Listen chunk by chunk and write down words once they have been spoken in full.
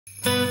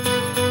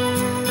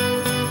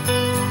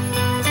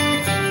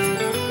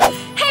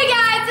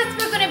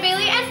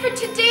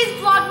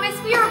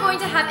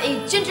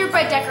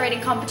gingerbread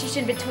decorating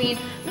competition between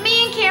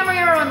me and Kamri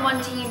are on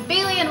one team,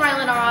 Bailey and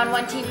Rylan are on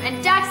one team,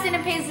 and Dax and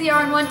Paisley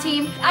are on one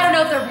team. I don't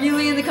know if they're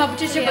really in the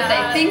competition, but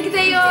they think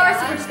they are,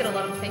 so we're just gonna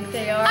let them think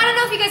they are. I don't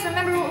know if you guys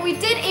remember, but we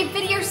did a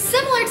video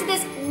similar to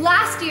this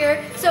last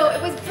year. So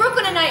it was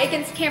Brooklyn and I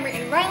against Kamri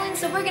and Rylan,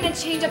 so we're gonna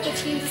change up the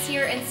teams this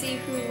year and see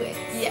who wins.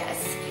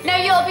 Yes. Now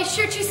y'all be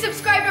sure to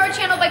subscribe to our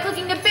channel by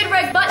clicking the big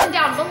red button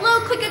down below.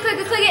 Click it, click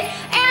it, click it,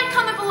 and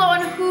comment below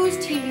on whose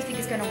team you think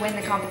is gonna win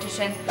the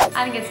competition.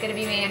 I think it's gonna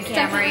be me and Kamri.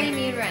 Definitely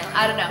me and Rylan.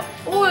 I don't know.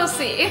 We'll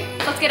see.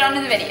 Let's get on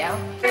to the video.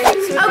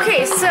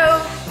 Okay, so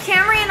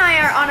Kamri and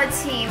I are on a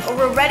team.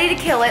 We're ready to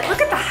kill it.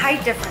 Look at the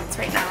height difference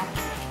right now.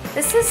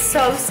 This is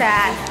so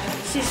sad.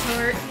 She's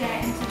short.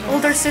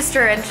 Older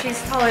sister and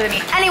she's taller than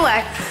me.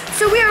 Anyway,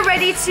 so we are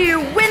ready to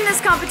win this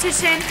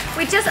competition.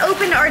 We just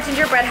opened our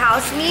gingerbread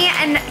house. Me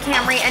and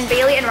Kamri and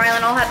Bailey and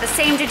Rylan all have the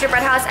same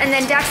gingerbread house, and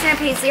then Dax and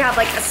Paisley have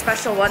like a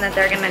special one that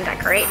they're gonna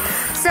decorate.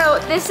 So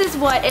this is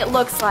what it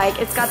looks like.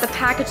 It's got the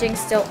packaging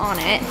still on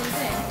it,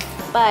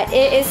 but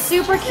it is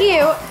super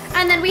cute.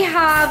 And then we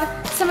have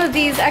some of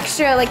these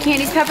extra like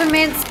candies,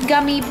 peppermints,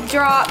 gummy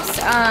drops.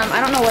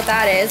 I don't know what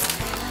that is.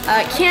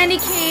 Candy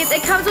canes.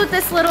 It comes with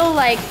this little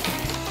like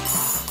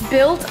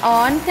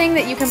built-on thing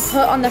that you can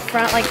put on the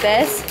front like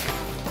this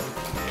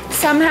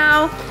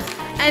somehow.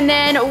 And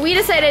then we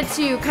decided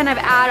to kind of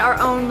add our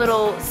own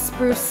little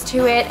spruce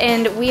to it,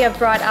 and we have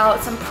brought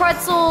out some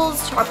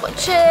pretzels, chocolate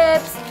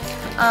chips,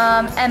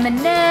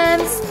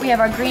 M&Ms. We have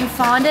our green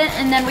fondant,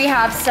 and then we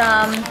have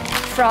some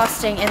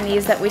frosting in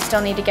these that we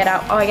still need to get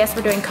out. Oh, I guess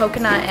we're doing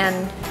coconut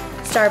and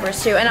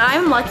Starburst too. And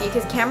I'm lucky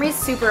because Kamri's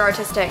super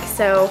artistic,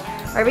 so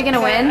are we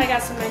gonna win? I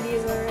got some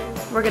ideas already.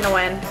 We're gonna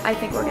win. I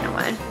think we're gonna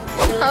win.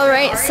 All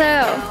right,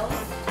 so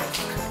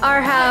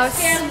our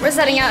house, we're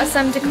setting out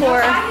some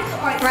decor.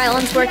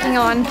 Rylan's working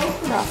on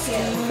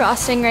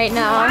frosting right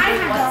now.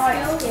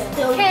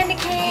 Candy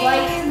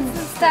canes and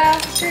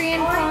stuff, green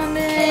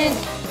fondant.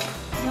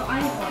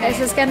 This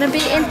is gonna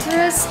be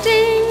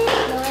interesting.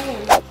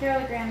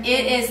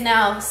 It is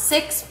now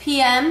 6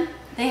 p.m.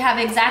 They have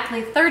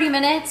exactly 30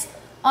 minutes.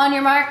 On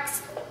your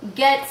marks,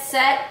 get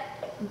set,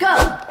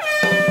 go!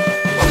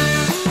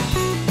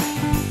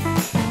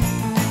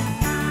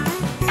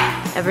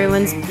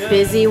 Everyone's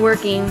busy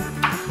working.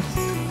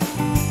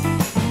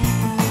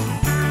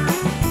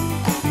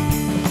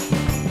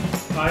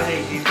 I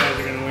think these guys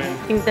are gonna win.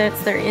 I think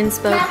that's their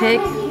inspo pick.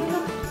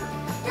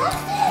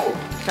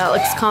 That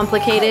looks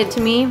complicated to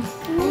me.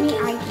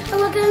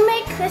 We're gonna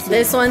make Christmas.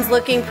 This one's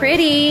looking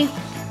pretty.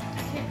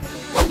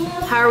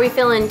 How are we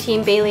feeling,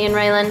 Team Bailey and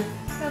Rylan?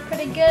 Feel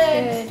pretty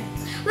good.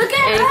 Look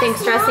at Anything us,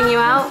 stressing you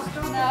out?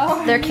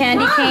 No. Their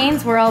candy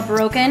canes were all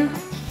broken,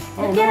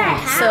 Look at our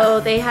house. so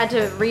they had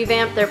to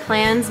revamp their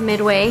plans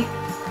midway.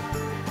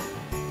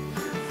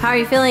 How are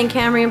you feeling,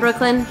 Kamri and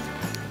Brooklyn?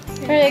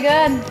 Pretty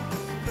good.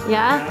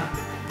 Yeah?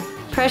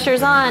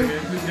 Pressure's on.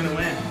 Who's gonna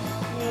win?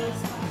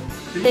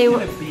 They Who's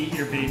were- gonna beat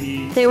your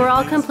baby? They were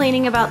all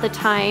complaining about the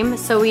time,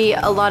 so we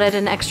allotted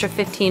an extra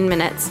 15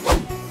 minutes.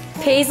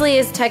 Paisley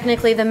is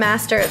technically the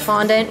master at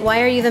fondant.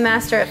 Why are you the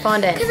master at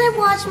fondant? Because I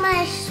watch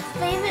my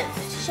favorite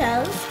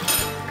shows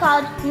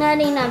called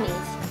Nutty Nummies.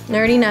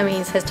 Nerdy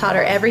Nummies has taught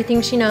her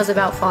everything she knows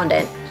about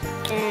fondant,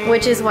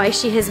 which is why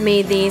she has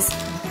made these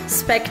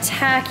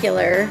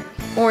spectacular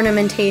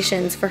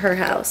ornamentations for her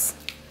house.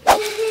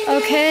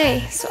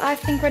 Okay, so I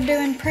think we're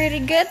doing pretty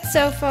good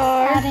so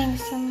far. Adding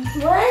some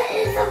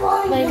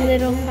like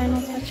little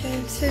final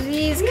touches. So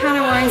these kind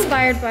of were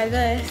inspired by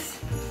this.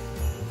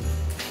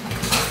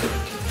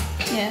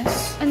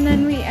 Yes. And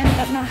then we ended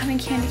up not having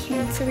candy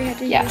canes, so we had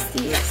to use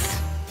these.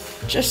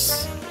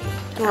 Just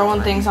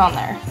throwing things on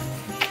there.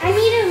 I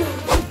need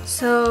a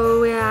So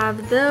we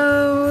have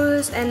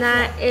those, and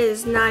that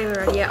is not even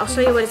ready yet. I'll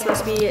show you what it's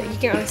supposed to be. You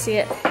can't really see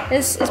it.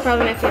 This is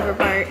probably my favorite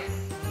part.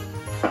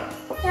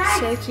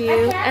 So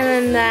cute. And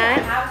then that.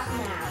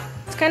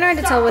 It's kind of hard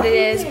to tell what it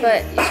is,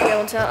 but you should be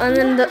able to tell. And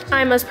then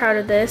I'm most proud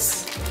of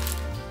this.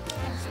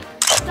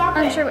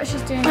 I'm not sure what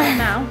she's doing right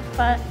now,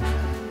 but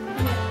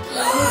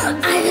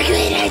I have a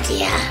great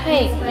idea.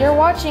 Hey, you're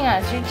watching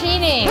us. You're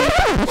cheating.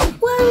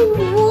 Well,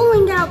 I'm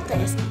rolling out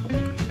this.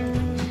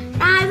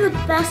 I have the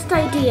best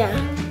idea.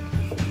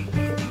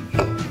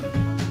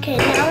 Okay,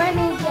 now let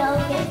me go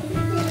get these.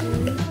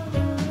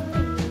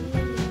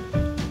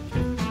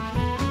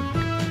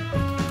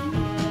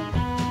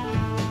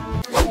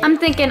 I'm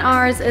thinking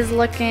ours is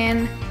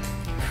looking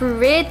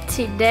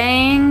pretty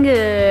dang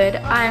good.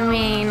 I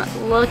mean,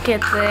 look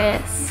at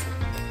this.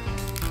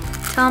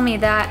 Tell me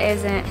that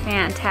isn't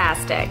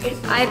fantastic.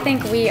 I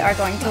think we are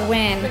going to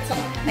win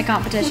the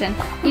competition.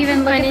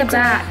 Even look at the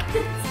back.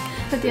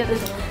 Put the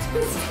others on.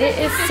 It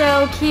is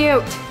so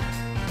cute.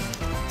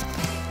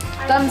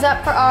 Thumbs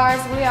up for ours.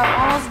 We are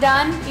almost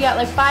done. We got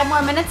like 5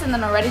 more minutes and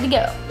then we're ready to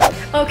go.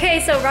 Okay,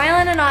 so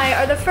Rylan and I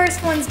are the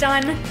first ones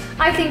done.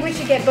 I think we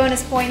should get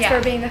bonus points for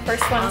being the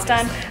first ones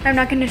done. I'm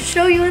not gonna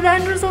show you the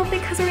end result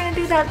because we're gonna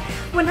do that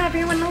when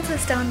everyone else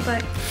is done,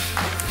 but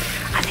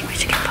I think we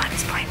should get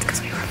bonus points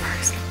because we were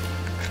first.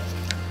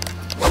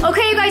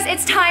 Okay, you guys,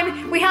 it's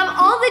time. We have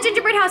all the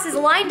gingerbread houses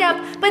lined up,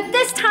 but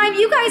this time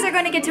you guys are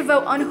gonna get to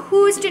vote on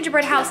whose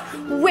gingerbread house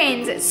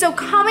wins. So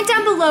comment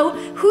down below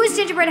whose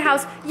gingerbread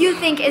house you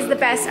think is the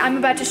best. I'm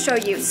about to show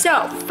you.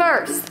 So,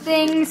 first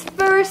things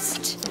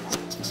first.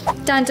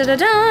 Dun dun dun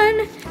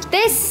dun.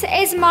 This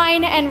is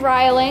mine and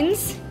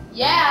Rylan's.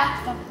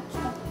 Yeah.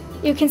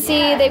 You can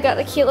see they've got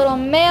the cute little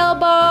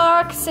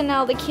mailbox and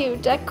all the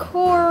cute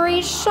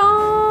decorations.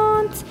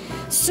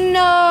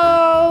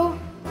 Snow.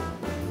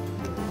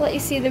 Let you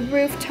see the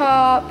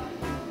rooftop.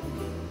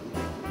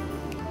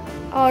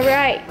 All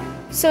right,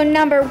 so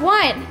number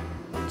 1,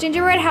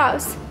 gingerbread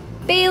house,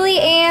 Bailey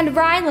and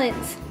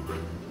Rylan's.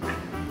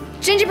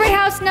 Gingerbread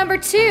house number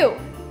 2,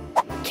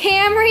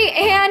 Kamri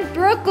and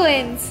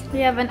Brooklyn's. We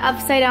have an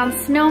upside down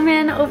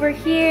snowman over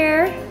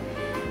here.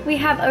 We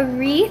have a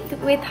wreath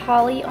with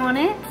holly on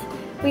it.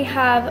 We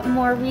have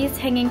more wreaths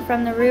hanging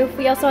from the roof.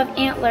 We also have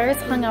antlers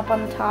hung up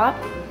on the top.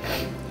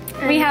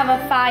 We have a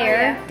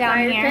fire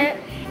down here.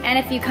 And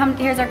if you come,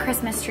 here's our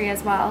Christmas tree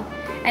as well.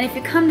 And if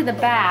you come to the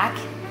back,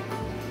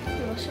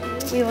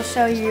 we will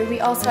show you. We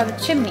also have a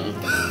chimney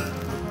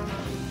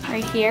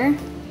right here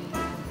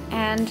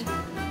and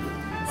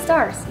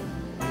stars.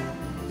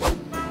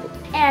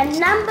 And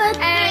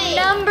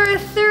number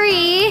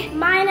 3,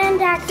 mine and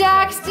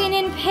Daxton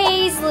and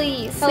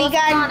Paisley's. We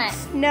got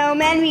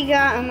snowmen, we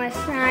got a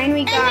sign,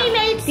 we got we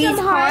made these some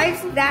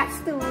hearts. That's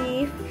the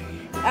leaf.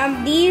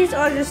 These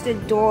are just the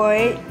door,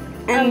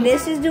 and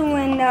this is the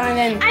window,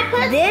 and then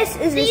this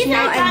is the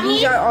snow, and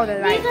these are all the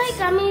lights.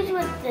 These are gummies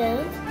with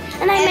this,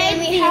 and I made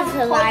these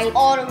lights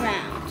all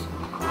around.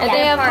 And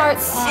they have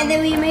hearts. And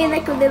then we made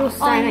like a little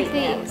sign like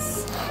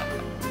these.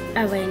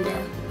 a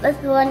window. Let's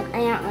do an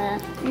antler.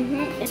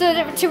 So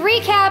to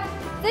recap,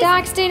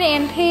 Daxton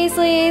and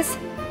Paisley's,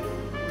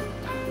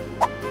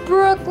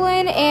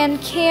 Brooklyn and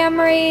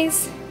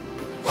Kamri's,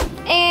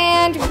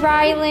 and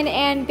Rylan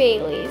and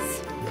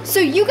Bailey's. So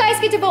you guys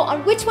get to vote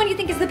on which one you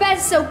think is the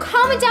best. So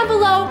comment down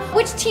below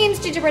which team's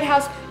gingerbread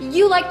house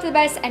you liked the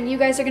best, and you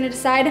guys are gonna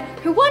decide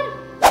who won.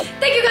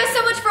 Thank you guys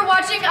so much for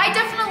watching. I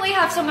definitely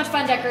have so much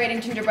fun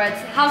decorating gingerbread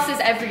houses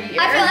every year.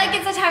 I feel like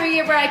it's a time of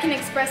year where I can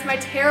express my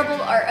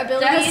terrible art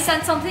abilities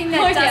on something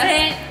that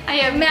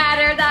doesn't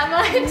matter that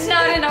much.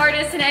 Not an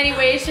artist in any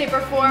way, shape,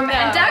 or form. No.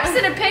 And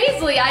Daxton and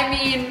Paisley, I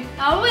mean,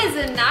 That was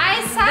a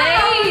nice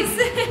house.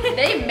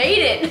 they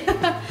made it.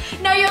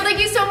 No, yo, thank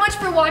you so much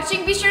for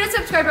watching. Be sure to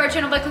subscribe to our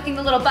channel by clicking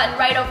the little button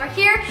right over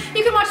here.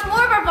 You can watch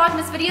more of our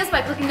Vlogmas videos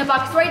by clicking the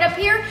box right up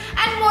here,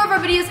 and more of our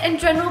videos in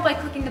general by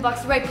clicking the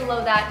box right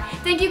below that.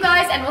 Thank you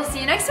guys, and we'll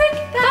see you next week.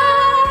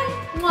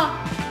 Bye!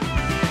 Mwah.